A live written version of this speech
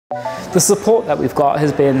The support that we've got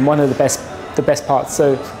has been one of the best parts.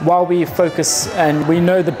 So while we focus and we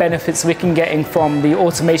know the benefits we can getting from the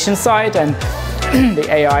automation side and the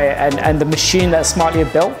AI and the machine that's smartly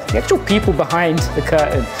built, the actual people behind the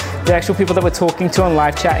curtain, the actual people that we're talking to on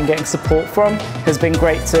live chat and getting support from has been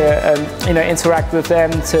great to interact with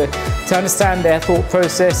them, to understand their thought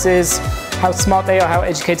processes, how smart they are, how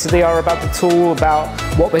educated they are about the tool, about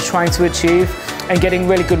what we're trying to achieve, and getting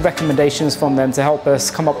really good recommendations from them to help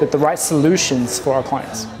us come up with the right solutions for our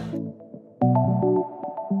clients.